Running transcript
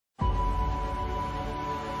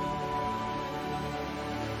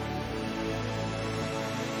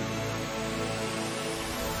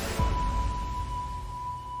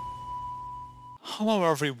Hello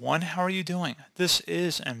everyone, how are you doing? This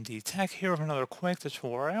is MD Tech here with another quick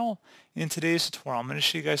tutorial. In today's tutorial, I'm going to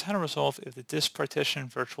show you guys how to resolve if the disk partition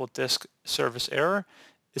virtual disk service error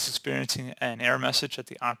is experiencing an error message that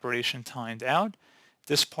the operation timed out.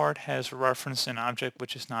 This part has referenced an object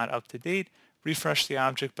which is not up to date. Refresh the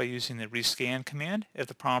object by using the rescan command. If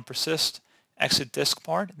the problem persists, exit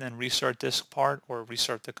Diskpart, then restart Diskpart or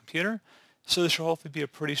restart the computer. So this should hopefully be a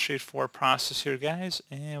pretty straightforward process here, guys,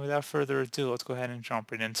 and without further ado, let's go ahead and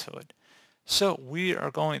jump right into it. So we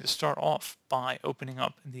are going to start off by opening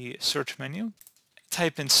up the search menu,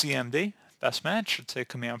 type in CMD, best match, should say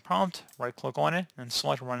command prompt, right click on it, and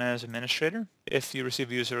select run as administrator. If you receive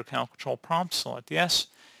a user account control prompt, select yes.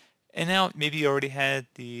 And now maybe you already had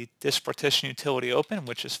the disk partition utility open,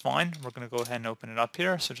 which is fine. We're going to go ahead and open it up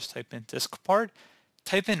here, so just type in Diskpart.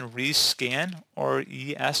 Type in rescan or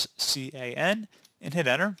ESCAN and hit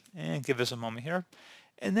enter and give us a moment here.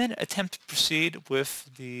 And then attempt to proceed with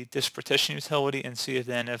the disk partition utility and see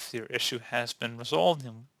then if your issue has been resolved.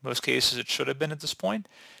 In most cases it should have been at this point.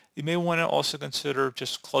 You may want to also consider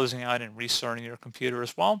just closing out and restarting your computer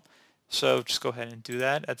as well. So just go ahead and do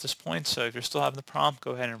that at this point. So if you're still having the prompt,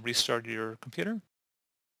 go ahead and restart your computer.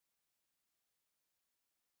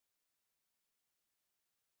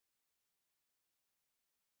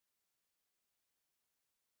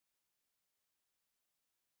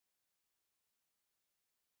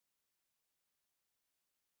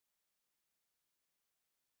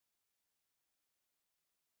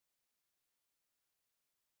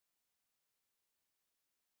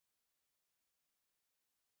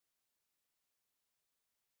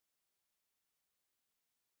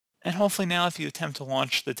 And hopefully now if you attempt to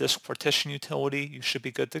launch the disk partition utility, you should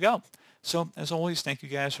be good to go. So as always, thank you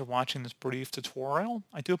guys for watching this brief tutorial.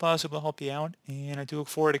 I do hope I was able to help you out, and I do look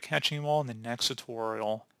forward to catching you all in the next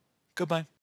tutorial. Goodbye.